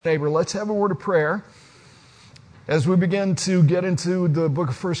Neighbor, let's have a word of prayer as we begin to get into the book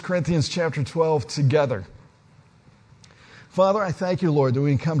of 1 Corinthians chapter 12 together. Father, I thank you, Lord, that we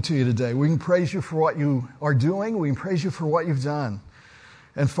can come to you today. We can praise you for what you are doing. We can praise you for what you've done.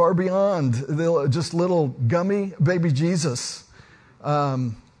 And far beyond just little gummy baby Jesus,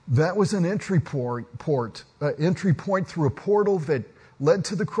 that was an entry point through a portal that led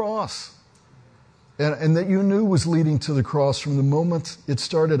to the cross. And that you knew was leading to the cross from the moment it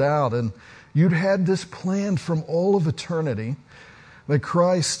started out. And you'd had this planned from all of eternity, that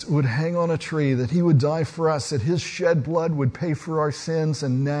Christ would hang on a tree, that he would die for us, that his shed blood would pay for our sins,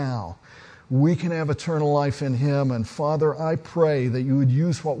 and now we can have eternal life in him. And Father, I pray that you would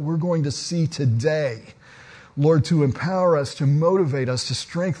use what we're going to see today, Lord, to empower us, to motivate us, to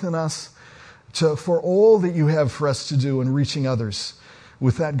strengthen us, for all that you have for us to do in reaching others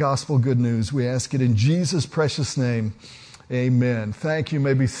with that gospel good news. We ask it in Jesus' precious name. Amen. Thank you. You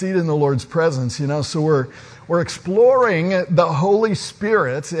may be seated in the Lord's presence. So we're exploring the Holy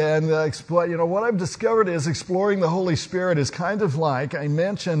Spirit, and what I've discovered is exploring the Holy Spirit is kind of like a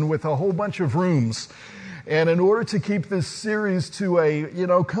mansion with a whole bunch of rooms. And in order to keep this series to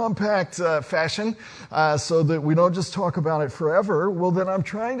a compact fashion, so that we don't just talk about it forever, well, then I'm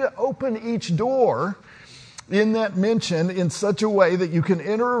trying to open each door in that mention in such a way that you can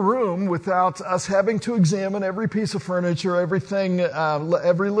enter a room without us having to examine every piece of furniture, everything,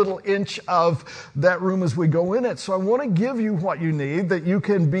 every little inch of that room as we go in it. So I want to give you what you need, that you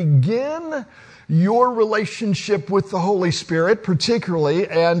can begin your relationship with the Holy Spirit, particularly,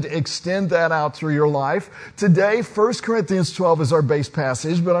 and extend that out through your life. Today, 1 Corinthians 12 is our base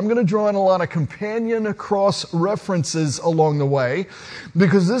passage, but I'm going to draw in a lot of companion cross references along the way,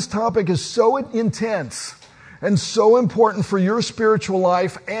 because this topic is so intense and so important for your spiritual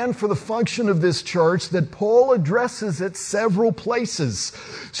life and for the function of this church that Paul addresses it several places.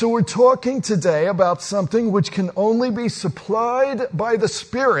 So we're talking today about something which can only be supplied by the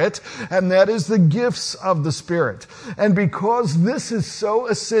Spirit, and that is the gifts of the Spirit. And because this is so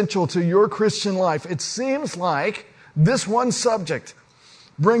essential to your Christian life, it seems like this one subject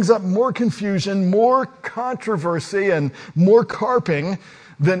brings up more confusion, more controversy, and more carping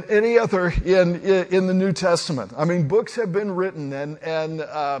than any other in the New Testament. I mean, books have been written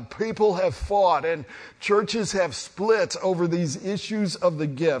and people have fought and churches have split over these issues of the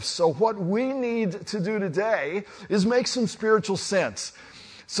gifts. So what we need to do today is make some spiritual sense.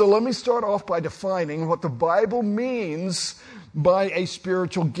 So let me start off by defining what the Bible means by a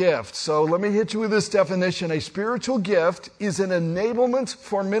spiritual gift. So let me hit you with this definition. A spiritual gift is an enablement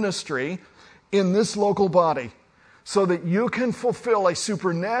for ministry in this local body, so that you can fulfill a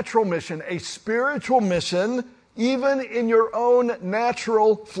supernatural mission, a spiritual mission, even in your own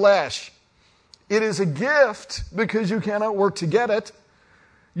natural flesh. It is a gift because you cannot work to get it.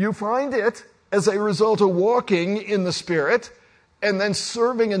 You find it as a result of walking in the Spirit and then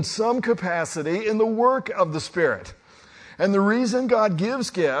serving in some capacity in the work of the Spirit. And the reason God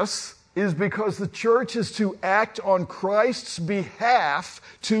gives gifts is because the church is to act on Christ's behalf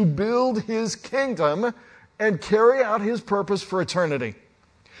to build his kingdom and carry out his purpose for eternity.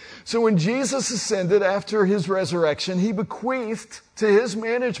 So when Jesus ascended after his resurrection, he bequeathed to his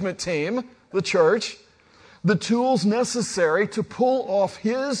management team, the church, the tools necessary to pull off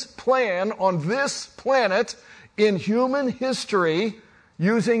his plan on this planet in human history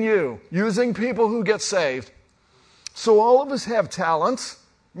using you, using people who get saved. So all of us have talents.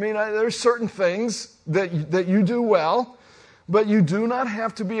 I mean, there's certain things that you do well, but you do not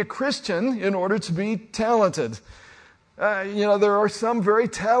have to be a Christian in order to be talented. There are some very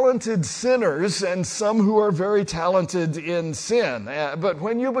talented sinners and some who are very talented in sin. But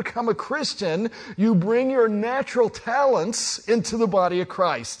when you become a Christian, you bring your natural talents into the body of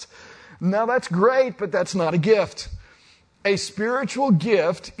Christ. Now that's great, but that's not a gift. A spiritual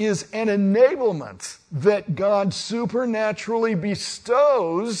gift is an enablement that God supernaturally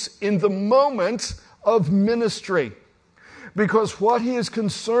bestows in the moment of ministry. Because what he is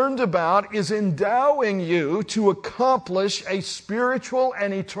concerned about is endowing you to accomplish a spiritual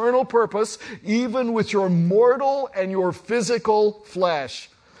and eternal purpose, even with your mortal and your physical flesh.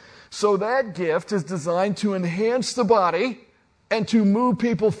 So that gift is designed to enhance the body and to move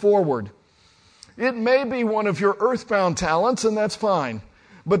people forward. It may be one of your earthbound talents, and that's fine.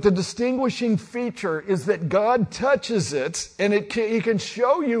 But the distinguishing feature is that God touches it, and he can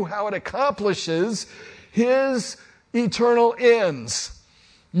show you how it accomplishes his eternal ends.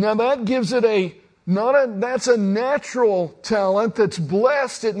 Now that gives it that's a natural talent that's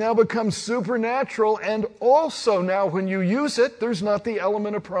blessed. It now becomes supernatural, and also now when you use it, there's not the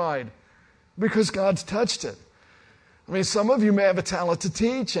element of pride because God's touched it. I mean, some of you may have a talent to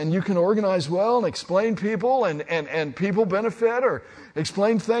teach, and you can organize well and explain people, and people benefit, or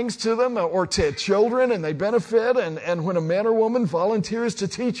explain things to them or to children, and they benefit. And when a man or woman volunteers to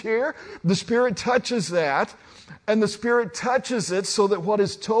teach here, the Spirit touches that, and the Spirit touches it so that what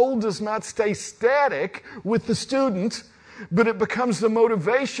is told does not stay static with the student, but it becomes the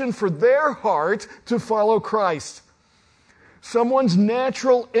motivation for their heart to follow Christ. Someone's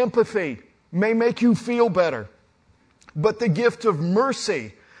natural empathy may make you feel better. But the gift of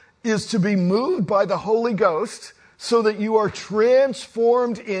mercy is to be moved by the Holy Ghost so that you are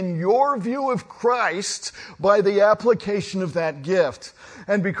transformed in your view of Christ by the application of that gift.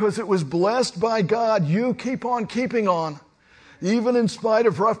 And because it was blessed by God, you keep on keeping on, even in spite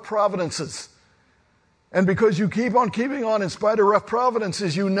of rough providences. And because you keep on keeping on in spite of rough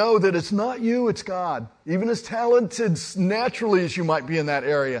providences, you know that it's not you, it's God. Even as talented naturally as you might be in that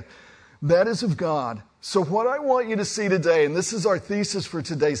area, that is of God. So what I want you to see today, and this is our thesis for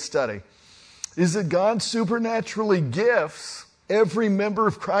today's study, is that God supernaturally gifts every member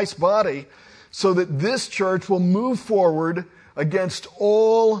of Christ's body so that this church will move forward against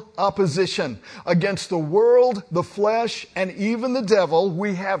all opposition. Against the world, the flesh, and even the devil,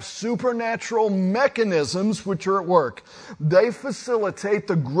 we have supernatural mechanisms which are at work. They facilitate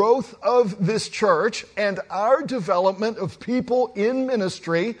the growth of this church and our development of people in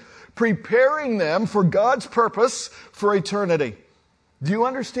ministry, preparing them for God's purpose for eternity. Do you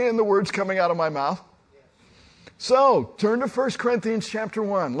understand the words coming out of my mouth? So, turn to 1 Corinthians chapter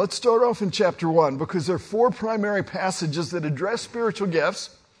 1. Let's start off in chapter 1 because there are 4 primary passages that address spiritual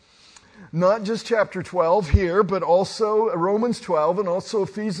gifts. Not just chapter 12 here, but also Romans 12 and also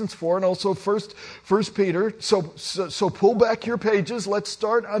Ephesians 4 and also 1 Peter. So pull back your pages. Let's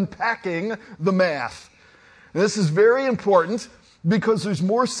start unpacking the math. And this is very important because there's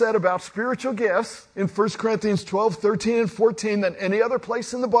more said about spiritual gifts in 1 Corinthians 12, 13, and 14 than any other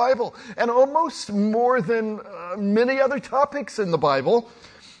place in the Bible, and almost more than many other topics in the Bible.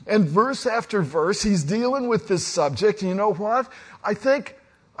 And verse after verse, he's dealing with this subject. And you know what? I think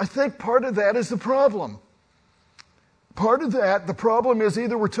part of that is the problem. Part of that, the problem is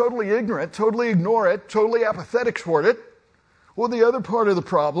either we're totally ignorant, totally ignore it, totally apathetic toward it, or the other part of the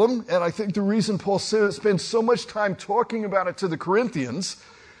problem, and I think the reason Paul spends so much time talking about it to the Corinthians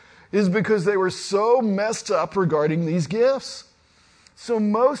is because they were so messed up regarding these gifts. So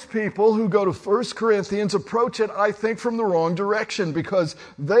most people who go to 1 Corinthians approach it, I think, from the wrong direction because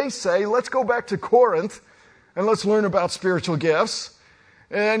they say, let's go back to Corinth and let's learn about spiritual gifts.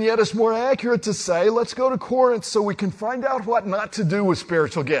 And yet it's more accurate to say, let's go to Corinth so we can find out what not to do with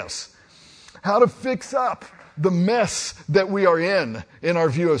spiritual gifts. How to fix up the mess that we are in our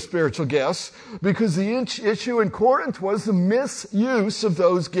view of spiritual gifts, because the issue in Corinth was the misuse of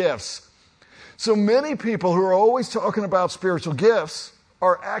those gifts. So many people who are always talking about spiritual gifts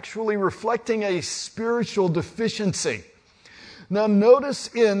are actually reflecting a spiritual deficiency. Now notice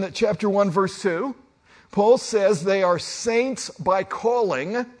in chapter 1 verse 2, Paul says they are saints by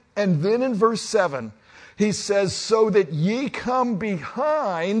calling, and then in verse 7, he says, so that ye come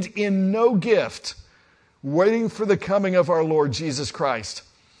behind in no gift, waiting for the coming of our Lord Jesus Christ.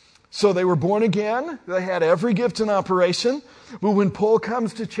 So they were born again. They had every gift in operation. But when Paul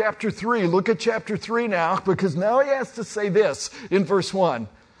comes to chapter 3, look at chapter 3 now, because now he has to say this in verse 1.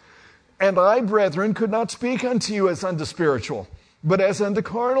 And I, brethren, could not speak unto you as unto spiritual, but as unto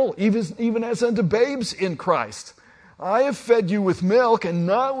carnal, even as unto babes in Christ. I have fed you with milk and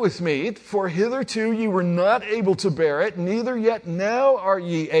not with meat, for hitherto ye were not able to bear it, neither yet now are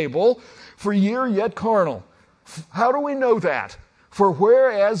ye able, for ye are yet carnal. How do we know that? For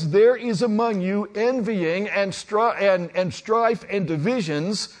whereas there is among you envying and strife and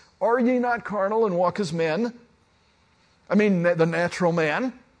divisions, are ye not carnal and walk as men? I mean, the natural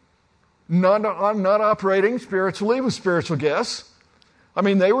man, not operating spiritually with spiritual gifts. I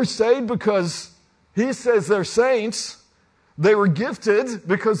mean, they were saved because he says they're saints. They were gifted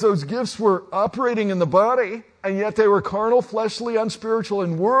because those gifts were operating in the body, and yet they were carnal, fleshly, unspiritual,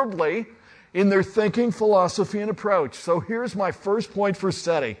 and worldly in their thinking, philosophy, and approach. So here's my first point for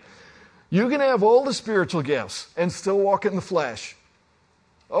study. You can have all the spiritual gifts and still walk in the flesh.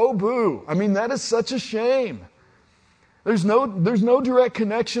 Oh, boo. I mean, that is such a shame. There's no direct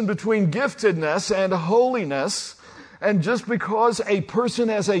connection between giftedness and holiness. And just because a person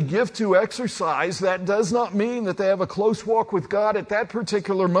has a gift to exercise, that does not mean that they have a close walk with God at that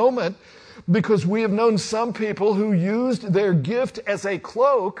particular moment, because we have known some people who used their gift as a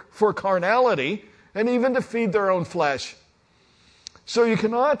cloak for carnality and even to feed their own flesh. So you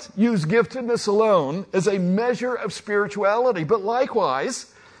cannot use giftedness alone as a measure of spirituality. But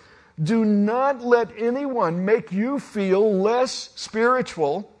likewise, Do not let anyone make you feel less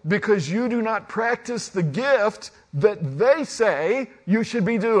spiritual because you do not practice the gift that they say you should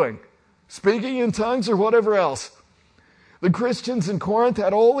be doing, speaking in tongues or whatever else. The Christians in Corinth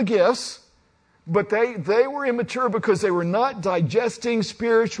had all the gifts, but they were immature because they were not digesting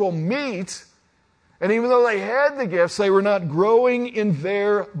spiritual meat. And even though they had the gifts, they were not growing in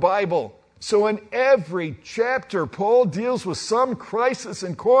their Bible. So in every chapter, Paul deals with some crisis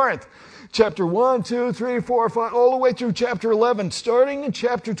in Corinth. Chapter 1, 2, 3, 4, 5, all the way through chapter 11, starting in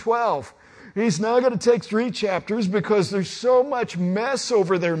chapter 12. He's now going to take 3 chapters because there's so much mess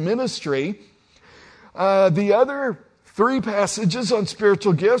over their ministry. The other 3 passages on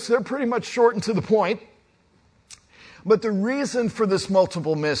spiritual gifts, they're pretty much short and to the point. But the reason for this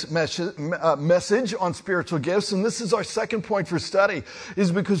multiple message on spiritual gifts, and this is our second point for study,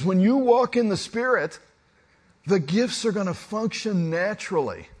 is because when you walk in the Spirit, the gifts are going to function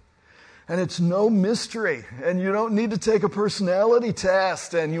naturally. And it's no mystery. And you don't need to take a personality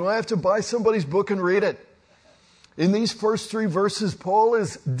test, and you have to buy somebody's book and read it. In these first 3 verses, Paul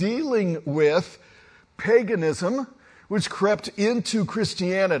is dealing with paganism, which crept into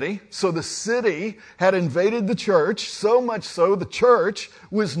Christianity. So the city had invaded the church, so much so the church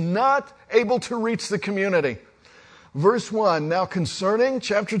was not able to reach the community. Verse 1, now concerning,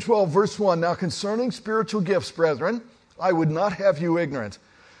 chapter 12, verse 1, now concerning spiritual gifts, brethren, I would not have you ignorant.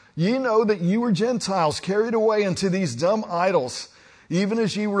 Ye know that ye were Gentiles carried away into these dumb idols, even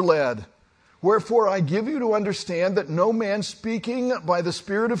as ye were led. Wherefore I give you to understand that no man speaking by the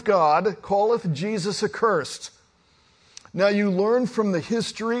Spirit of God calleth Jesus accursed. Now you learn from the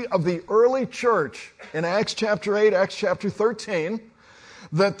history of the early church in Acts chapter 8, Acts chapter 13,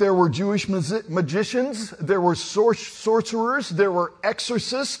 that there were Jewish magicians, there were sorcerers, there were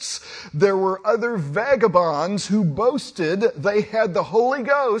exorcists, there were other vagabonds who boasted they had the Holy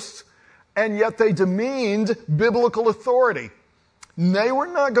Ghost, and yet they demeaned biblical authority. They were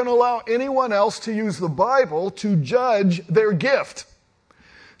not going to allow anyone else to use the Bible to judge their gift.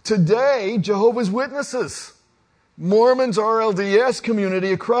 Today, Jehovah's Witnesses, Mormons, RLDS,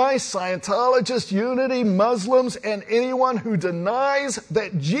 Community of Christ, Scientologists, Unity, Muslims, and anyone who denies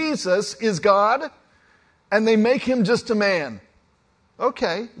that Jesus is God, and they make him just a man.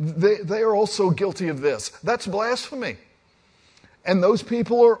 Okay, they are also guilty of this. That's blasphemy. And those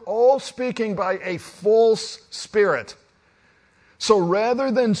people are all speaking by a false spirit. So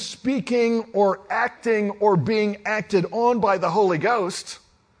rather than speaking or acting or being acted on by the Holy Ghost,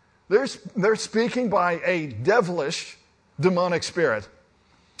 they're speaking by a devilish, demonic spirit.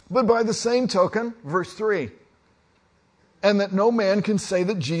 But by the same token, verse 3, and that no man can say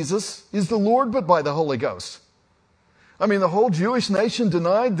that Jesus is the Lord but by the Holy Ghost. I mean, the whole Jewish nation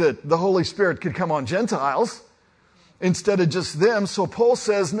denied that the Holy Spirit could come on Gentiles instead of just them. So Paul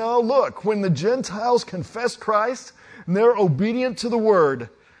says, no, look, when the Gentiles confess Christ and they're obedient to the Word,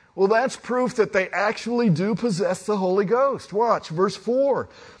 well, that's proof that they actually do possess the Holy Ghost. Watch, verse 4.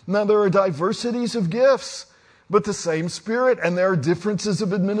 Now there are diversities of gifts, but the same Spirit. And there are differences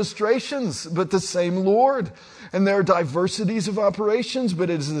of administrations, but the same Lord. And there are diversities of operations, but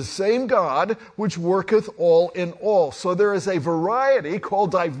it is the same God which worketh all in all. So there is a variety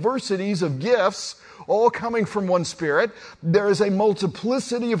called diversities of gifts, all coming from one Spirit. There is a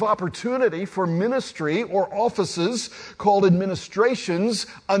multiplicity of opportunity for ministry or offices called administrations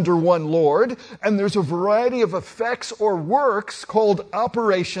under one Lord. And there's a variety of effects or works called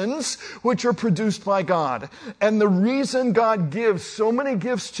operations, which are produced by God. And the reason God gives so many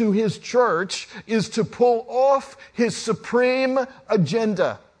gifts to His church is to pull off His supreme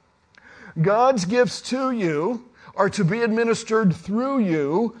agenda. God's gifts to you are to be administered through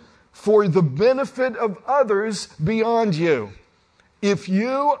you for the benefit of others beyond you. If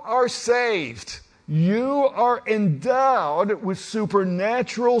you are saved, you are endowed with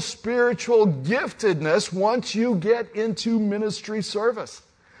supernatural spiritual giftedness once you get into ministry service.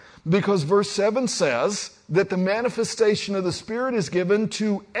 Because verse 7 says that the manifestation of the Spirit is given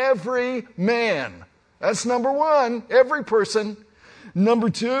to every man. That's number 1, every person. Number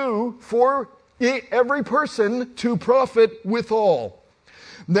 2, for every person to profit withal.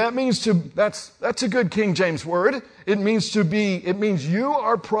 That means that's a good King James word. It means you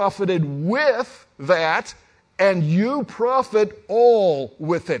are profited with that, and you profit all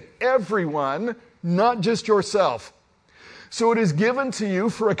with it. Everyone, not just yourself. So it is given to you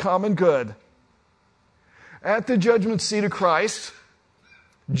for a common good. At the judgment seat of Christ,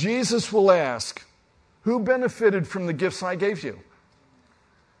 Jesus will ask, who benefited from the gifts I gave you?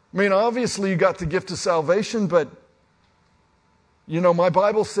 I mean, obviously you got the gift of salvation, but my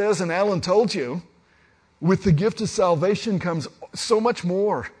Bible says, and Alan told you, with the gift of salvation comes so much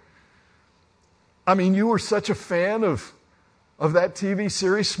more. I mean, you were such a fan of that TV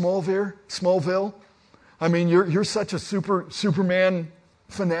series, Smallville. I mean, you're such a Superman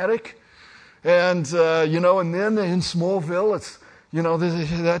fanatic. And, and then in Smallville, it's,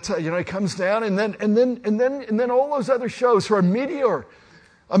 it comes down and then all those other shows where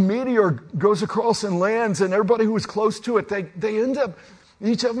a meteor goes across and lands, and everybody who was close to it, they end up,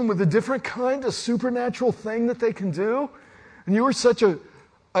 each of them with a different kind of supernatural thing that they can do. And you were such a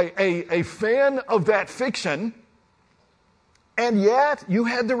fan of that fiction, and yet you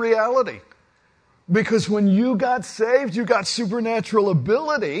had the reality. Because when you got saved, you got supernatural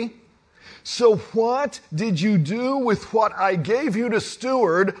ability. So what did you do with what I gave you to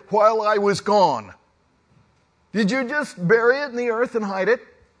steward while I was gone? Did you just bury it in the earth and hide it?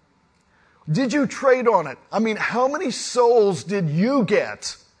 Did you trade on it? I mean, how many souls did you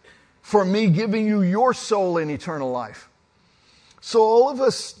get for me giving you your soul in eternal life? So all of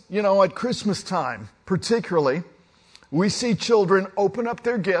us, at Christmas time, particularly, we see children open up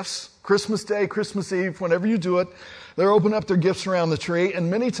their gifts, Christmas Day, Christmas Eve, whenever you do it, they open up their gifts around the tree,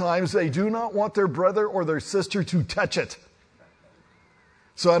 and many times they do not want their brother or their sister to touch it.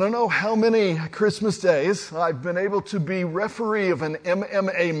 So I don't know how many Christmas days I've been able to be referee of an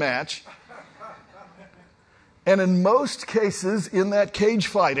MMA match. And in most cases, in that cage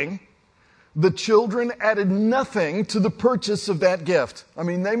fighting, the children added nothing to the purchase of that gift. I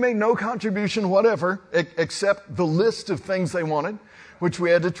mean, they made no contribution whatever, except the list of things they wanted, which we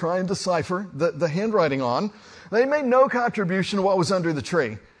had to try and decipher the handwriting on. They made no contribution to what was under the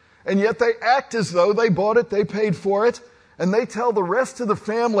tree. And yet they act as though they bought it, they paid for it, and they tell the rest of the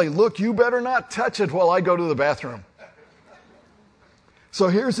family, look, you better not touch it while I go to the bathroom. So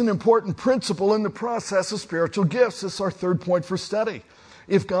here's an important principle in the process of spiritual gifts. This is our third point for study.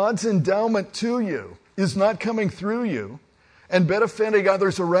 If God's endowment to you is not coming through you and benefiting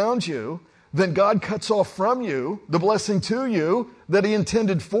others around you, then God cuts off from you the blessing to you that He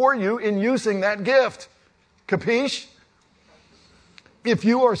intended for you in using that gift. Capiche? If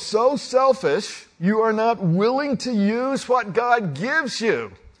you are so selfish, you are not willing to use what God gives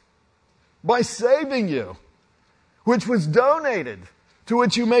you by saving you, which was donated, to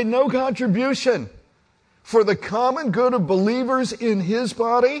which you made no contribution, for the common good of believers in His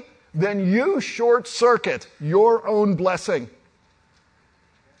body, then you short-circuit your own blessing.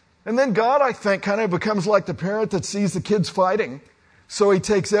 And then God, I think, kind of becomes like the parent that sees the kids fighting, so He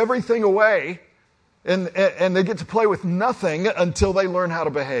takes everything away, and they get to play with nothing until they learn how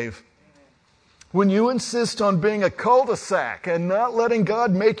to behave. When you insist on being a cul-de-sac and not letting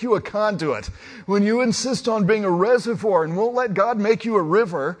God make you a conduit, when you insist on being a reservoir and won't let God make you a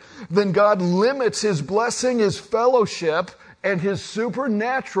river, then God limits His blessing, His fellowship, and His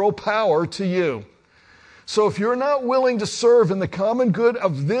supernatural power to you. So if you're not willing to serve in the common good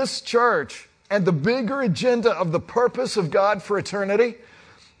of this church and the bigger agenda of the purpose of God for eternity,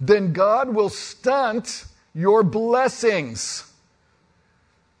 then God will stunt your blessings.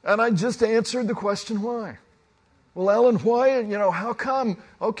 And I just answered the question, why? Well, Ellen, why? How come?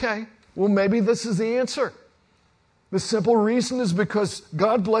 Okay, well, maybe this is the answer. The simple reason is because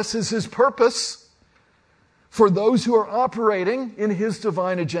God blesses His purpose for those who are operating in His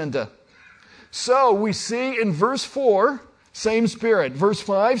divine agenda. So we see in verse 4, same Spirit. Verse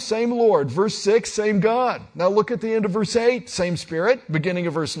 5, same Lord. Verse 6, same God. Now look at the end of verse 8, same Spirit. Beginning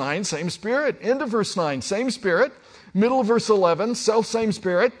of verse 9, same Spirit. End of verse 9, same Spirit. Middle of verse 11, same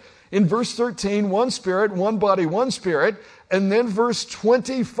Spirit. In verse 13, one Spirit, one body, one Spirit. And then verse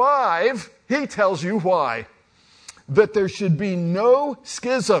 25, He tells you why. That there should be no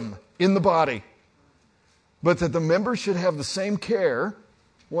schism in the body, but that the members should have the same care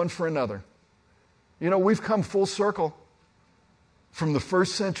one for another. We've come full circle. From the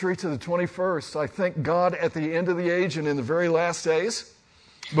first century to the 21st, I think God at the end of the age and in the very last days,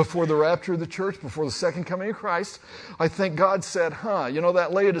 before the rapture of the church, before the second coming of Christ, I think God said, that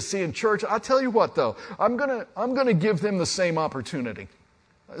Laodicean church, I'll tell you what though, I'm going to give them the same opportunity.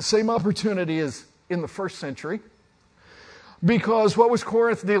 The same opportunity as in the first century. Because what was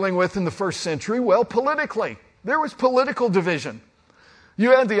Corinth dealing with in the first century? Well, politically. There was political division.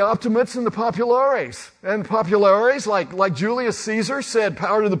 You had the optimates and the populares. And populares, like Julius Caesar, said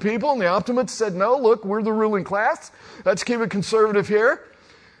power to the people, and the optimates said, no, look, we're the ruling class. Let's keep it conservative here.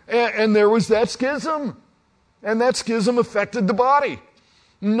 And there was that schism. And that schism affected the body.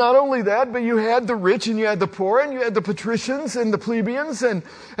 Not only that, but you had the rich and you had the poor and you had the patricians and the plebeians and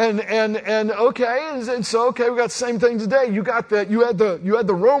so we got the same thing today. You had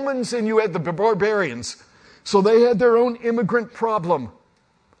the Romans and you had the barbarians. So they had their own immigrant problem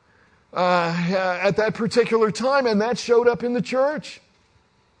at that particular time, and that showed up in the church.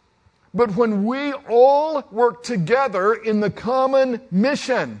 But when we all work together in the common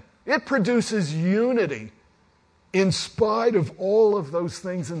mission, it produces unity in spite of all of those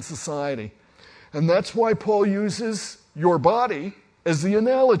things in society. And that's why Paul uses your body as the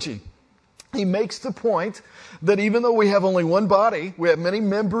analogy. He makes the point that even though we have only one body, we have many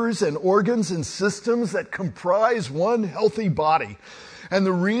members and organs and systems that comprise one healthy body. And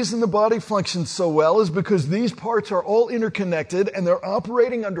the reason the body functions so well is because these parts are all interconnected and they're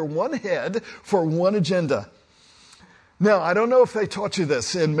operating under one head for one agenda. Now, I don't know if they taught you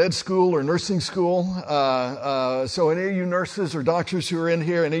this in med school or nursing school. So any of you nurses or doctors who are in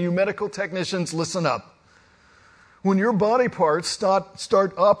here, any of you medical technicians, listen up. When your body parts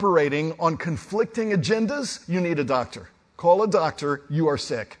start operating on conflicting agendas, you need a doctor. Call a doctor, you are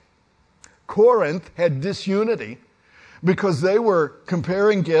sick. Corinth had disunity because they were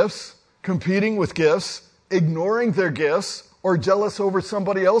comparing gifts, competing with gifts, ignoring their gifts, or jealous over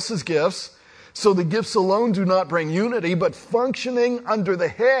somebody else's gifts. So the gifts alone do not bring unity, but functioning under the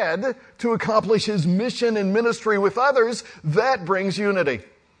head to accomplish his mission and ministry with others, that brings unity.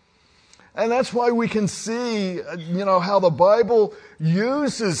 And that's why we can see, how the Bible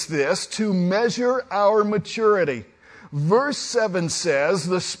uses this to measure our maturity. Verse 7 says,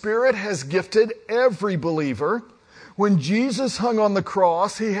 the Spirit has gifted every believer. When Jesus hung on the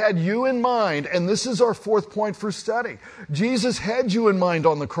cross, he had you in mind. And this is our fourth point for study. Jesus had you in mind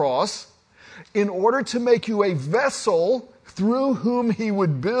on the cross in order to make you a vessel through whom he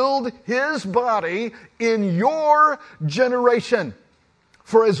would build his body in your generation.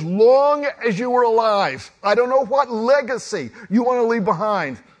 For as long as you were alive, I don't know what legacy you want to leave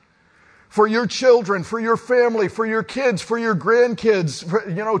behind. For your children, for your family, for your kids, for your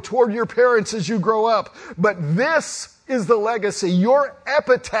grandkids, toward your parents as you grow up. But this is the legacy. Your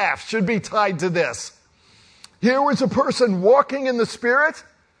epitaph should be tied to this. Here was a person walking in the Spirit,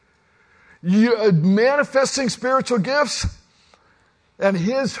 manifesting spiritual gifts, and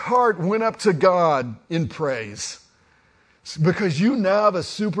his heart went up to God in praise. Because you now have a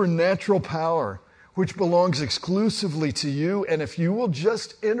supernatural power which belongs exclusively to you, and if you will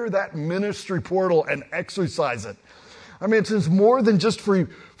just enter that ministry portal and exercise it. I mean, it's more than just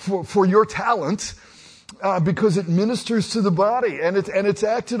for your talent, because it ministers to the body, and it's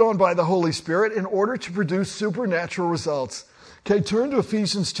acted on by the Holy Spirit in order to produce supernatural results. Okay, turn to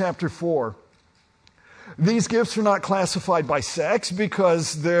Ephesians chapter 4. These gifts are not classified by sex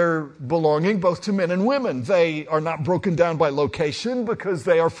because they're belonging both to men and women. They are not broken down by location because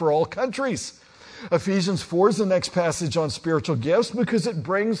they are for all countries. Ephesians 4 is the next passage on spiritual gifts because it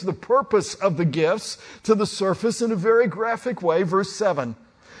brings the purpose of the gifts to the surface in a very graphic way. Verse 7.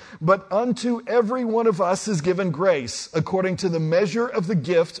 But unto every one of us is given grace according to the measure of the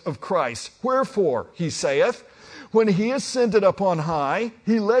gift of Christ. Wherefore, he saith, when he ascended up on high,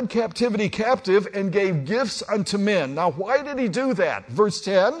 he led captivity captive and gave gifts unto men. Now, why did he do that? Verse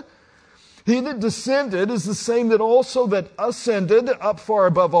 10, he that descended is the same that also that ascended up far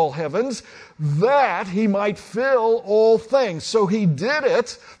above all heavens, that he might fill all things. So he did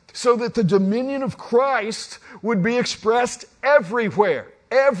it so that the dominion of Christ would be expressed everywhere.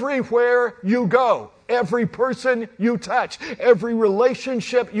 Everywhere you go. Every person you touch. Every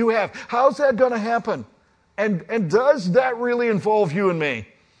relationship you have. How's that going to happen? And does that really involve you and me?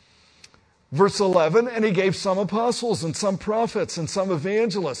 Verse 11, and he gave some apostles and some prophets and some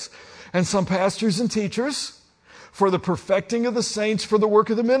evangelists and some pastors and teachers for the perfecting of the saints, for the work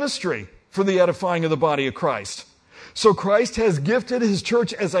of the ministry, for the edifying of the body of Christ. So Christ has gifted his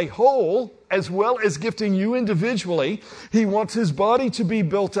church as a whole, as well as gifting you individually. He wants his body to be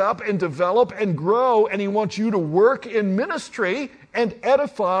built up and develop and grow, and he wants you to work in ministry and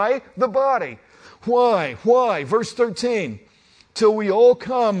edify the body. Why? Verse 13, till we all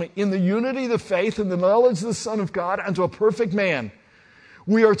come in the unity of the faith and the knowledge of the Son of God unto a perfect man.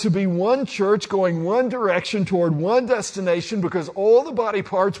 We are to be one church going one direction toward one destination because all the body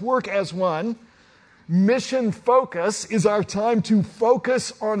parts work as one. Mission focus is our time to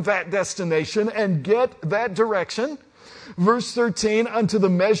focus on that destination and get that direction. Verse 13, unto the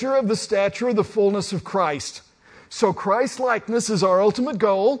measure of the stature of the fullness of Christ. So Christ-likeness is our ultimate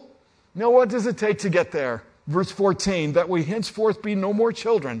goal. Now, what does it take to get there? Verse 14, that we henceforth be no more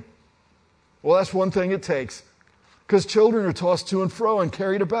children. Well, that's one thing it takes. Because children are tossed to and fro and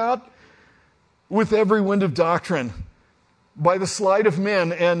carried about with every wind of doctrine by the sleight of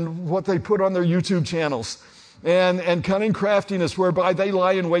men and what they put on their YouTube channels. and cunning craftiness whereby they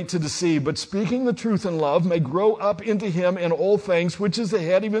lie in wait to deceive, but speaking the truth in love may grow up into him in all things, which is the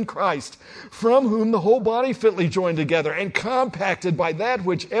head, even Christ, from whom the whole body fitly joined together and compacted by that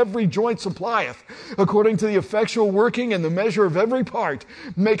which every joint supplieth, according to the effectual working in the measure of every part,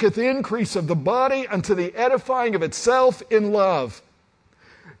 maketh increase of the body unto the edifying of itself in love.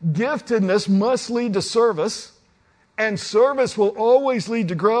 Giftedness must lead to service, and service will always lead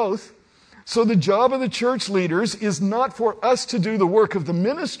to growth. So the job of the church leaders is not for us to do the work of the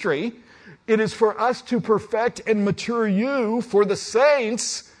ministry. It is for us to perfect and mature you, for the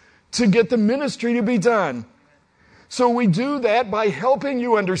saints, to get the ministry to be done. So we do that by helping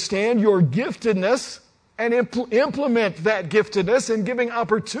you understand your giftedness and implement that giftedness, and giving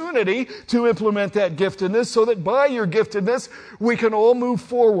opportunity to implement that giftedness, so that by your giftedness we can all move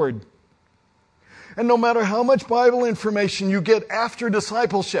forward. And no matter how much Bible information you get after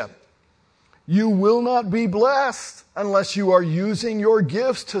discipleship, you will not be blessed unless you are using your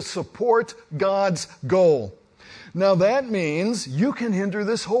gifts to support God's goal. Now that means you can hinder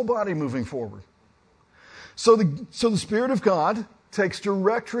this whole body moving forward. So the Spirit of God takes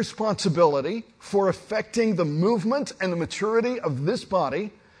direct responsibility for affecting the movement and the maturity of this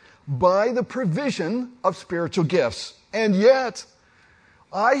body by the provision of spiritual gifts. And yet,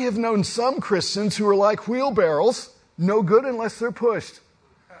 I have known some Christians who are like wheelbarrows, no good unless they're pushed.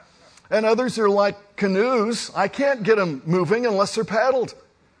 And others are like canoes. I can't get them moving unless they're paddled.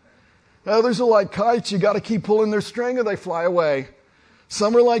 Others are like kites. You got to keep pulling their string or they fly away.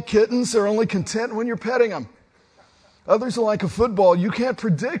 Some are like kittens. They're only content when you're petting them. Others are like a football. You can't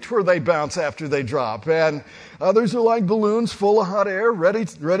predict where they bounce after they drop. And others are like balloons full of hot air, ready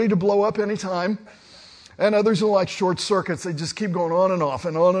to blow up anytime. And others are like short circuits. They just keep going on and off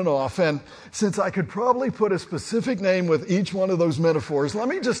and on and off. And since I could probably put a specific name with each one of those metaphors, let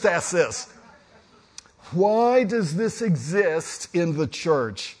me just ask this. Why does this exist in the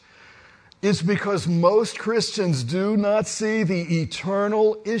church? It's because most Christians do not see the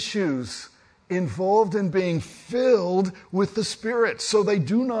eternal issues involved in being filled with the Spirit. So they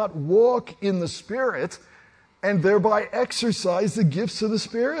do not walk in the Spirit and thereby exercise the gifts of the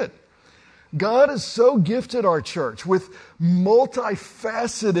Spirit. God has so gifted our church with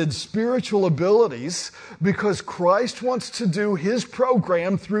multifaceted spiritual abilities because Christ wants to do His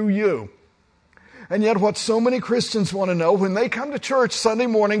program through you. And yet what so many Christians want to know when they come to church Sunday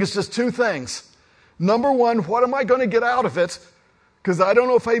morning is just two things. Number one, what am I going to get out of it? Because I don't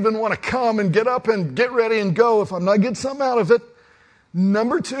know if I even want to come and get up and get ready and go if I'm not getting something out of it.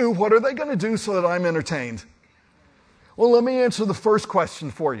 Number two, what are they going to do so that I'm entertained? Well, let me answer the first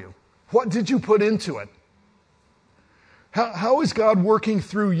question for you. What did you put into it? How is God working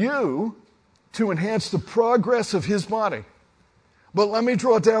through you to enhance the progress of His body? But let me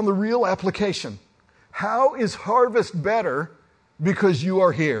draw down the real application. How is harvest better because you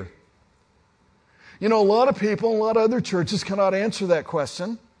are here? You know, a lot of people, a lot of other churches cannot answer that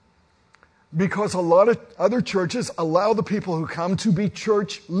question because a lot of other churches allow the people who come to be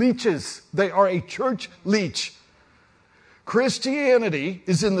church leeches. They are a church leech. Christianity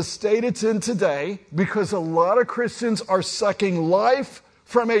is in the state it's in today because a lot of Christians are sucking life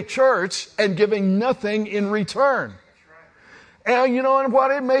from a church and giving nothing in return. And you know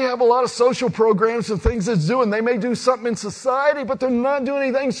what? It may have a lot of social programs and things it's doing. They may do something in society, but they're not doing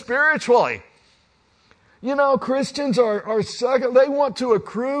anything spiritually. You know, Christians are sucking. They want to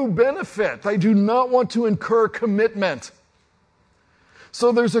accrue benefit. They do not want to incur commitment.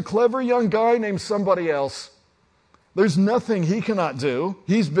 So there's a clever young guy named somebody else. There's nothing he cannot do.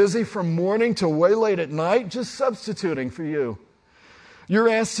 He's busy from morning to way late at night, just substituting for you. You're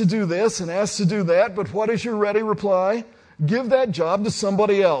asked to do this and asked to do that, but what is your ready reply? Give that job to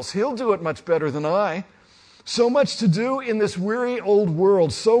somebody else. He'll do it much better than I. So much to do in this weary old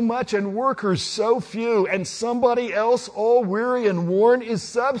world, so much and workers so few, and somebody else all weary and worn is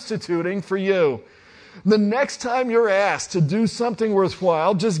substituting for you. The next time you're asked to do something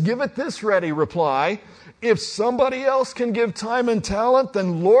worthwhile, just give it this ready reply. If somebody else can give time and talent,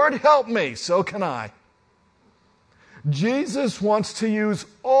 then Lord help me, so can I. Jesus wants to use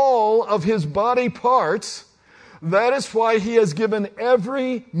all of His body parts. That is why He has given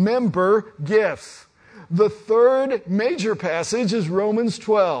every member gifts. The third major passage is Romans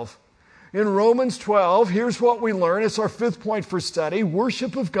 12. In Romans 12, here's what we learn. It's our fifth point for study.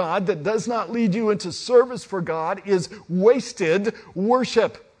 Worship of God that does not lead you into service for God is wasted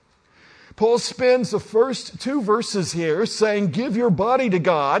worship. Paul spends the first two verses here saying, give your body to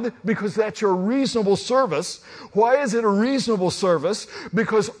God because that's your reasonable service. Why is it a reasonable service?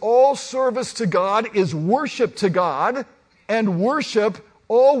 Because all service to God is worship to God, and worship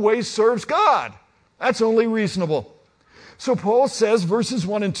always serves God. That's only reasonable. So Paul says, verses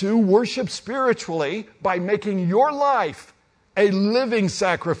 1 and 2, worship spiritually by making your life a living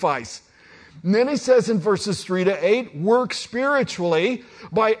sacrifice. And then he says in verses 3 to 8, work spiritually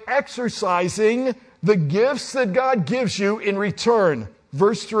by exercising the gifts that God gives you in return.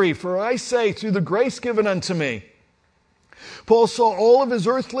 Verse 3, for I say, through the grace given unto me. Paul saw all of his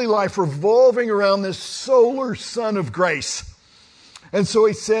earthly life revolving around this solar sun of grace. And so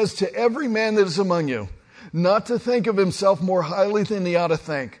he says to every man that is among you, not to think of himself more highly than he ought to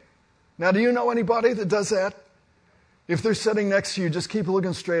think. Now, do you know anybody that does that? If they're sitting next to you, just keep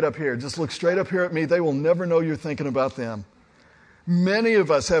looking straight up here. Just look straight up here at me. They will never know you're thinking about them. Many of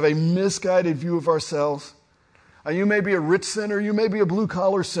us have a misguided view of ourselves. You may be a rich sinner, you may be a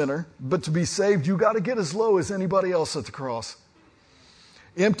blue-collar sinner, but to be saved, you got to get as low as anybody else at the cross.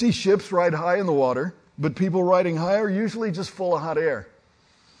 Empty ships ride high in the water, but people riding high are usually just full of hot air.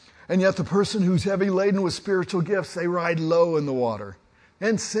 And yet the person who's heavy laden with spiritual gifts, they ride low in the water.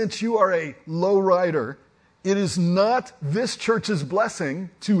 And since you are a low rider, it is not this church's blessing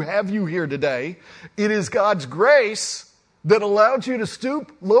to have you here today. It is God's grace that allowed you to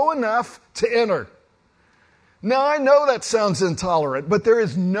stoop low enough to enter. Now, I know that sounds intolerant, but there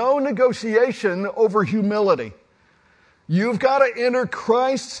is no negotiation over humility. You've got to enter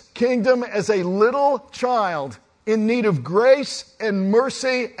Christ's kingdom as a little child in need of grace and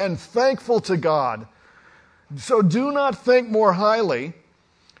mercy and thankful to God. So do not think more highly,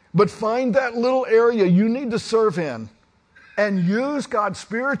 but find that little area you need to serve in and use God's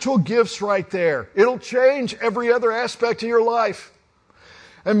spiritual gifts right there. It'll change every other aspect of your life.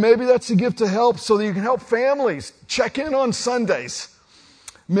 And maybe that's a gift to help so that you can help families check in on Sundays.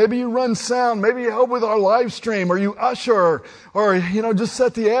 Maybe you run sound. Maybe you help with our live stream, or you usher, or just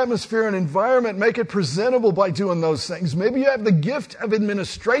set the atmosphere and environment, make it presentable by doing those things. Maybe you have the gift of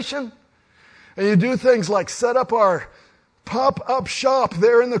administration, and you do things like set up our pop-up shop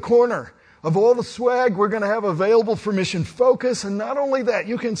there in the corner of all the swag we're going to have available for Mission Focus. And not only that,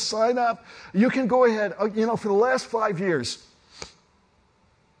 you can sign up. You can go ahead. For the last 5 years,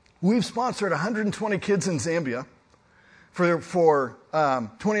 we've sponsored 120 kids in Zambia for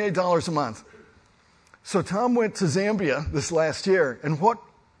 $28 a month. So Tom went to Zambia this last year, and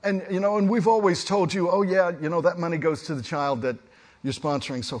we've always told you, that money goes to the child that you're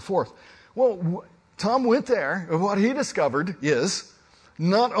sponsoring, so forth. Well, Tom went there, and what he discovered is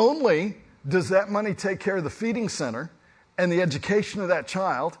not only does that money take care of the feeding center and the education of that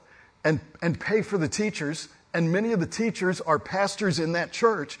child and pay for the teachers, and many of the teachers are pastors in that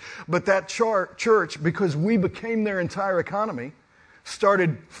church. But that church, because we became their entire economy,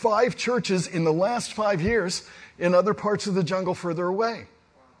 started 5 churches in the last 5 years in other parts of the jungle further away.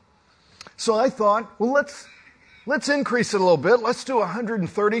 So I thought, well, let's increase it a little bit. Let's do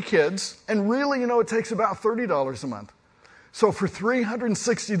 130 kids. And really, it takes about $30 a month. So for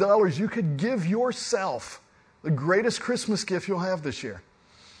 $360, you could give yourself the greatest Christmas gift you'll have this year.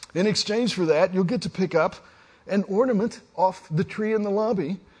 In exchange for that, you'll get to pick up an ornament off the tree in the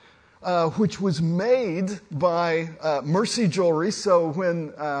lobby, which was made by Mercy Jewelry. So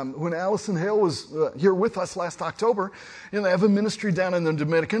when Allison Hale was here with us last October, they have a ministry down in the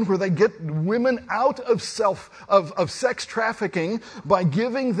Dominican where they get women out of sex trafficking by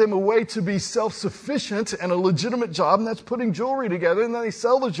giving them a way to be self-sufficient and a legitimate job, and that's putting jewelry together, and then they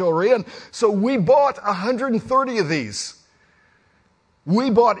sell the jewelry. And so we bought 130 of these. We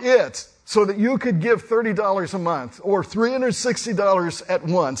bought it so that you could give $30 a month or $360 at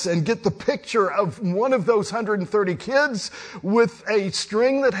once and get the picture of one of those 130 kids with a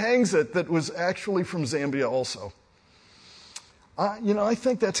string that hangs it that was actually from Zambia also. I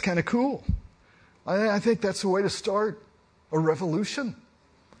think that's kind of cool. I think that's a way to start a revolution.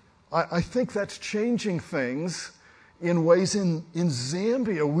 I think that's changing things in ways in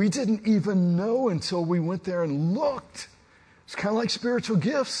Zambia we didn't even know until we went there and looked. It's kind of like spiritual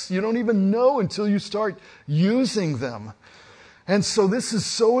gifts. You don't even know until you start using them. And so this is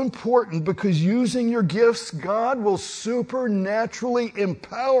so important because using your gifts, God will supernaturally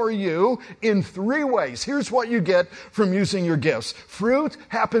empower you in 3 ways. Here's what you get from using your gifts. Fruit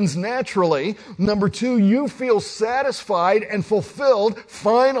happens naturally. Number 2, you feel satisfied and fulfilled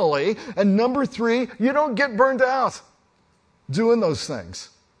finally. And number 3, you don't get burned out doing those things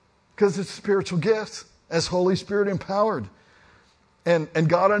because it's a spiritual gift as Holy Spirit empowered. And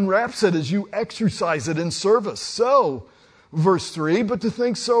God unwraps it as you exercise it in service. So, verse 3, but to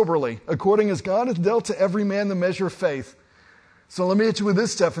think soberly, according as God hath dealt to every man the measure of faith. So let me hit you with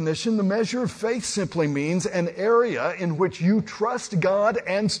this definition. The measure of faith simply means an area in which you trust God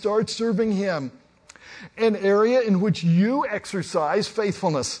and start serving Him. An area in which you exercise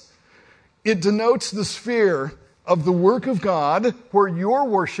faithfulness. It denotes the sphere of the work of God where your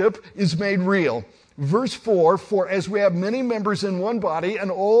worship is made real. Verse 4, for as we have many members in one body,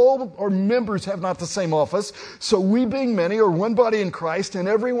 and all our members have not the same office, so we being many are one body in Christ, and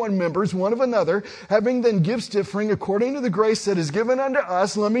every one members one of another, having then gifts differing according to the grace that is given unto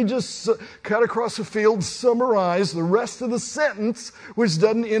us. Let me just cut across the field, summarize the rest of the sentence, which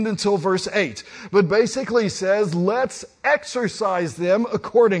doesn't end until verse 8. But basically he says, let's exercise them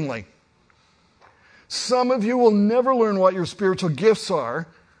accordingly. Some of you will never learn what your spiritual gifts are,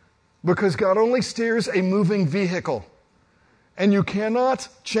 because God only steers a moving vehicle. And you cannot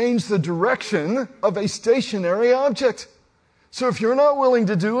change the direction of a stationary object. So if you're not willing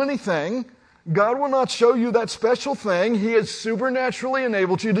to do anything, God will not show you that special thing He has supernaturally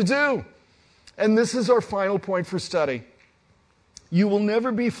enabled you to do. And this is our final point for study. You will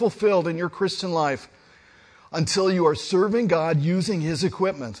never be fulfilled in your Christian life until you are serving God using His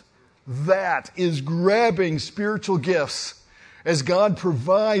equipment. That is grabbing spiritual gifts as God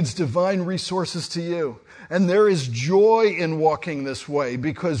provides divine resources to you. And there is joy in walking this way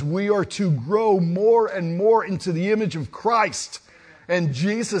because we are to grow more and more into the image of Christ. And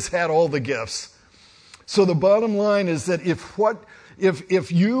Jesus had all the gifts. So the bottom line is that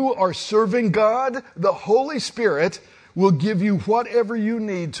if you are serving God, the Holy Spirit will give you whatever you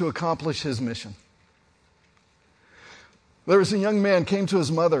need to accomplish His mission. There was a young man came to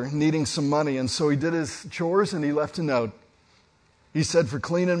his mother needing some money, and so he did his chores and he left a note. He said, for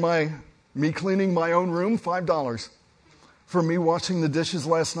me cleaning my own room, $5. For me washing the dishes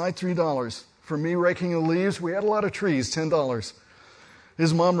last night, $3. For me raking the leaves, we had a lot of trees, $10.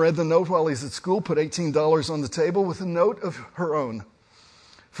 His mom read the note while he's at school, put $18 on the table with a note of her own.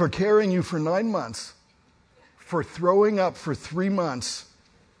 For carrying you for 9 months, for throwing up for 3 months,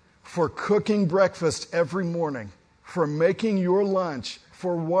 for cooking breakfast every morning, for making your lunch,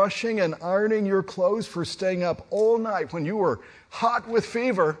 for washing and ironing your clothes, for staying up all night when you were hot with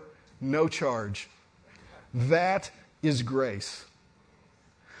fever, no charge. That is grace.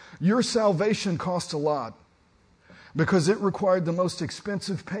 Your salvation cost a lot because it required the most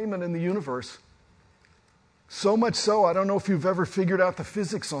expensive payment in the universe. So much so, I don't know if you've ever figured out the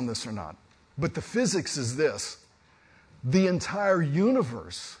physics on this or not, but the physics is this. The entire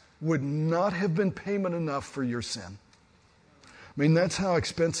universe would not have been payment enough for your sin. I mean, that's how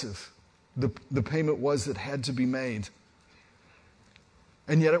expensive the payment was that had to be made.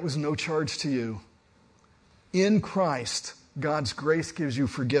 And yet it was no charge to you. In Christ, God's grace gives you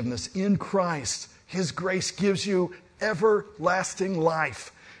forgiveness. In Christ, His grace gives you everlasting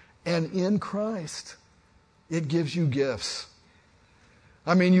life. And in Christ, it gives you gifts.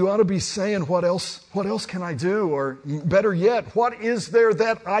 I mean, you ought to be saying, what else can I do? Or better yet, what is there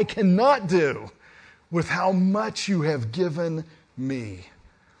that I cannot do with how much you have given me?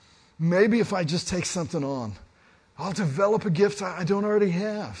 Maybe if I just take something on, I'll develop a gift I don't already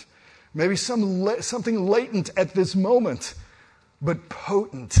have. Maybe something latent at this moment, but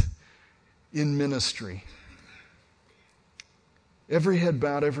potent in ministry. Every head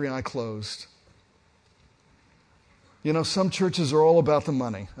bowed, every eye closed. You know, some churches are all about the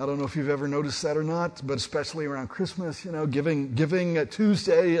money. I don't know if you've ever noticed that or not, but especially around Christmas, you know, giving at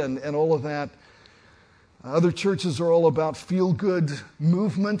Tuesday and all of that. Other churches are all about feel-good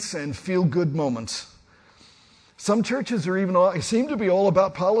movements and feel-good moments. Some churches seem to be all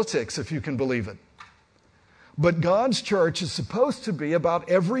about politics, if you can believe it. But God's church is supposed to be about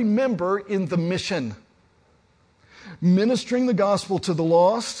every member in the mission. Ministering the gospel to the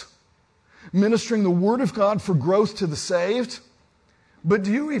lost, ministering the Word of God for growth to the saved. But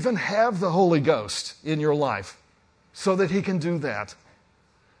do you even have the Holy Ghost in your life so that He can do that?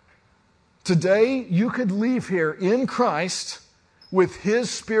 Today, you could leave here in Christ with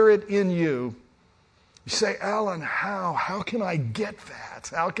His Spirit in you. You say, Alan, how? How can I get that?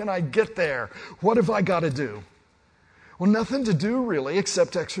 How can I get there? What have I got to do? Well, nothing to do really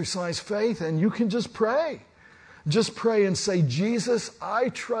except exercise faith, and you can just pray. Just pray and say, Jesus, I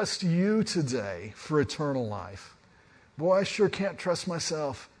trust you today for eternal life. Boy, I sure can't trust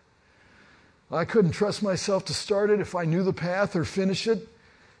myself. I couldn't trust myself to start it if I knew the path or finish it,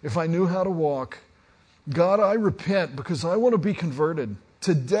 if I knew how to walk. God, I repent because I want to be converted.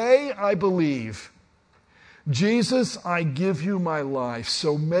 Today I believe. Jesus, I give you my life,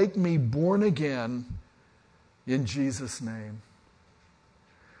 so make me born again in Jesus' name.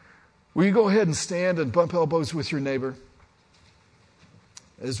 Will you go ahead and stand and bump elbows with your neighbor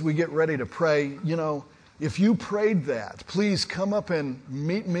as we get ready to pray? You know, if you prayed that, please come up and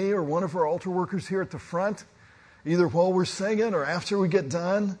meet me or one of our altar workers here at the front, either while we're singing or after we get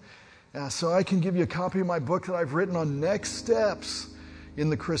done, so I can give you a copy of my book that I've written on next steps in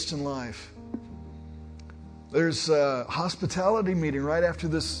the Christian life. There's a hospitality meeting right after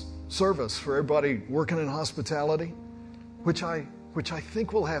this service for everybody working in hospitality, which I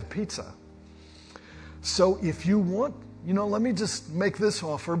think will have pizza. So if you want, let me just make this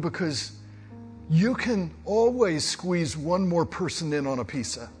offer, because you can always squeeze one more person in on a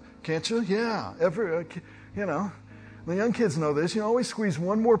pizza, can't you? Yeah, the young kids know this. You always squeeze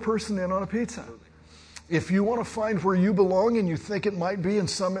one more person in on a pizza. If you want to find where you belong and you think it might be in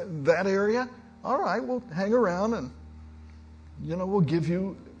that area, all right, we'll hang around and, we'll give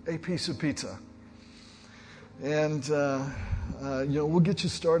you a piece of pizza. And, we'll get you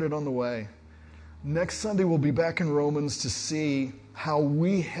started on the way. Next Sunday, we'll be back in Romans to see how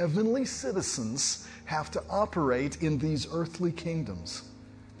we heavenly citizens have to operate in these earthly kingdoms.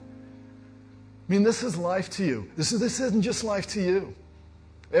 I mean, this is life to you. This isn't just life to you.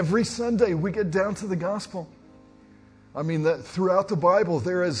 Every Sunday, we get down to the gospel. I mean, throughout the Bible,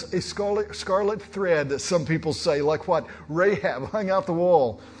 there is a scarlet thread that some people say, like what? Rahab hung out the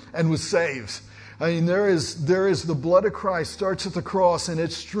wall and was saved. I mean, there is the blood of Christ starts at the cross, and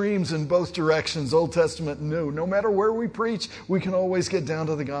it streams in both directions, Old Testament and New. No matter where we preach, we can always get down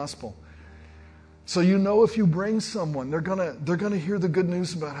to the gospel. So if you bring someone, they're gonna hear the good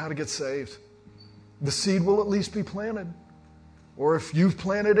news about how to get saved. The seed will at least be planted. Or if you've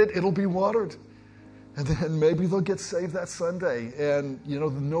planted it, it'll be watered. And then maybe they'll get saved that Sunday. And,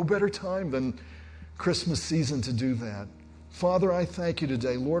 no better time than Christmas season to do that. Father, I thank you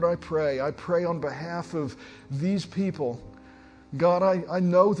today. Lord, I pray on behalf of these people. God, I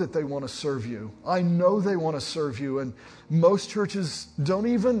know that they want to serve you. I know they want to serve you. And most churches don't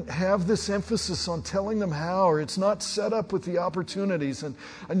even have this emphasis on telling them how, or it's not set up with the opportunities. And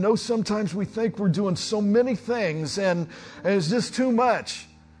I know sometimes we think we're doing so many things and it's just too much.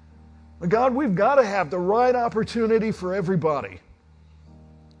 But God, we've got to have the right opportunity for everybody.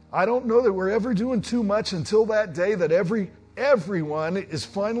 I don't know that we're ever doing too much until that day that everyone is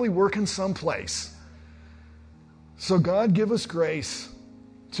finally working someplace. So God, give us grace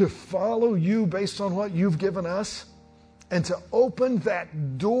to follow you based on what you've given us, and to open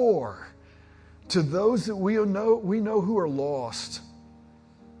that door to those that we know who are lost,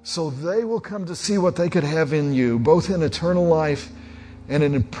 so they will come to see what they could have in you, both in eternal life and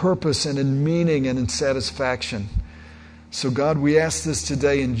in purpose and in meaning and in satisfaction. So God, we ask this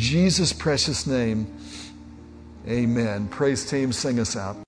today in Jesus' precious name. Amen. Praise team, sing us out.